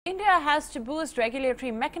India has to boost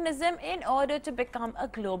regulatory mechanism in order to become a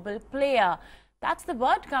global player. That's the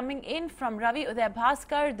word coming in from Ravi Uday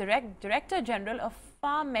Bhaskar, Director General of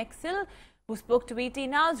Pharmexcil, who spoke to ET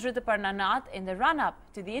Now's Rituparna Nath in the run-up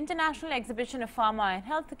to the International Exhibition of Pharma and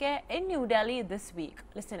Healthcare in New Delhi this week.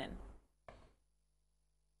 Listen in.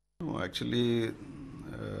 No, actually,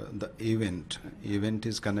 the event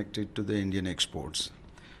is connected to the Indian exports.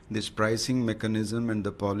 This pricing mechanism and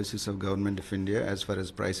the policies of Government of India as far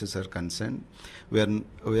as prices are concerned, we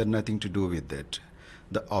are nothing to do with that.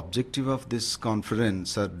 The objective of this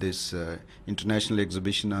conference or this international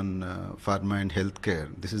exhibition on pharma and healthcare,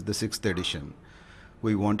 this is the 6th edition.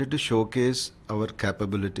 We wanted to showcase our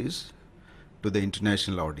capabilities to the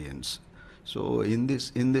international audience. So in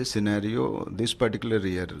this scenario, this particular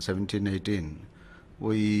year, 17-18,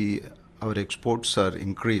 our exports are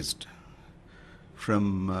increased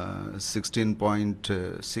from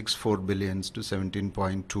 16.64 billions to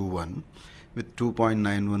 17.21 with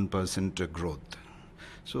 2.91% growth.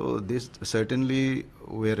 So this certainly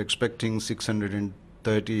we are expecting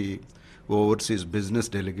 630 overseas business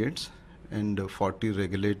delegates and 40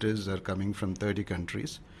 regulators are coming from 30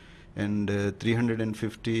 countries, and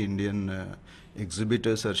 350 Indian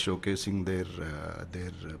exhibitors are showcasing their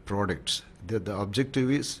products. The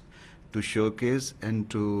objective is to showcase and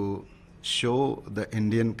to show the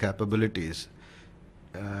Indian capabilities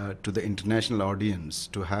to the international audience,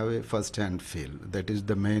 to have a first-hand feel. That is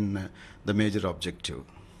the major objective.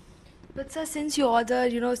 But sir, since you're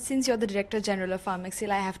the Director General of Pharmexcil,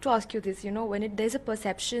 I have to ask you this. There's a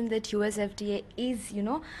perception that US FDA is,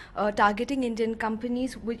 targeting Indian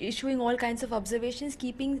companies with issuing all kinds of observations,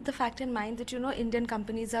 keeping the fact in mind that Indian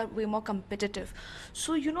companies are way more competitive.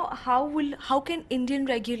 So how can Indian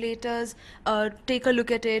regulators take a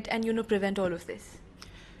look at it and prevent all of this?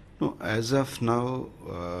 No, as of now,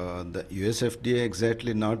 the US FDA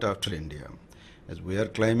exactly not after India. As we are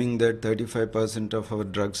claiming that 35% of our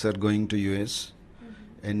drugs are going to US,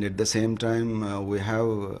 and at the same time we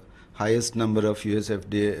have highest number of US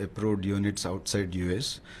FDA approved units outside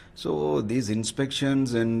US. So these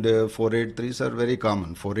inspections and 483s are very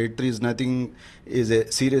common. 483 is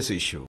a serious issue.